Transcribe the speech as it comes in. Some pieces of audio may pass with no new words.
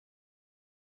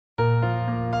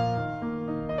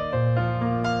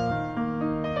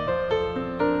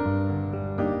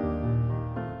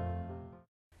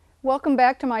Welcome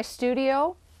back to my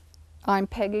studio. I'm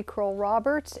Peggy Kroll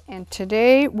Roberts, and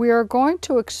today we are going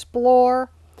to explore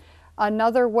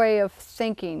another way of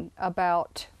thinking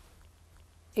about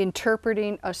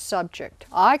interpreting a subject.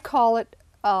 I call it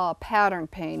pattern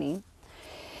painting,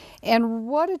 and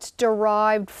what it's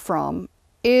derived from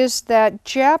is that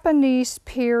Japanese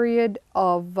period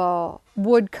of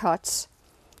woodcuts.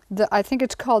 I think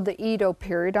it's called the Edo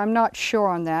period. I'm not sure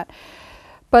on that.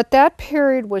 But that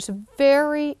period was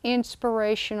very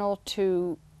inspirational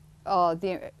to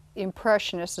the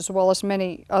Impressionists as well as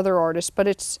many other artists. But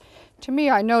it's, to me,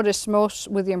 I noticed most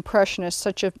with the Impressionists,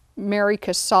 such as Mary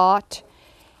Cassatt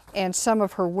and some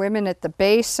of her women at the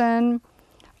Basin.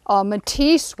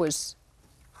 Matisse was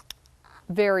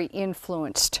very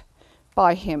influenced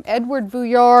by him. Edward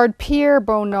Vuillard, Pierre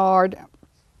Bonnard,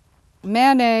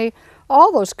 Manet,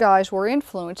 all those guys were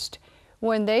influenced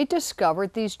when they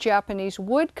discovered these Japanese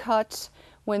woodcuts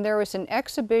when there was an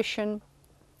exhibition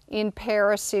in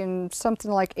Paris in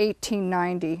something like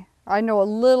 1890. I know a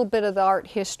little bit of the art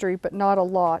history, but not a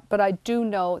lot. But I do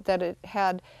know that it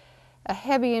had a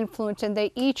heavy influence, and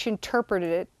they each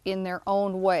interpreted it in their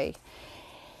own way.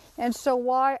 And so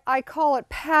why I call it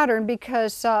pattern,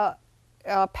 because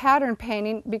pattern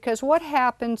painting, because what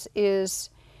happens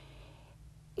is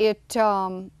it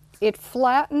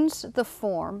flattens the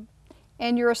form,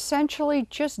 and you're essentially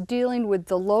just dealing with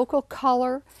the local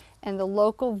color and the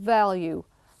local value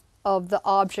of the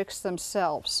objects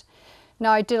themselves.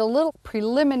 Now, I did a little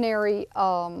preliminary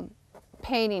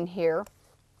painting here,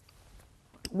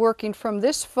 working from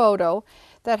this photo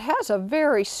that has a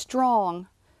very strong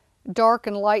dark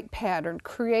and light pattern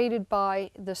created by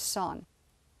the sun.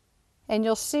 And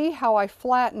you'll see how I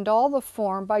flattened all the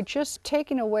form by just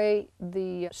taking away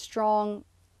the strong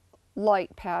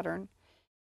light pattern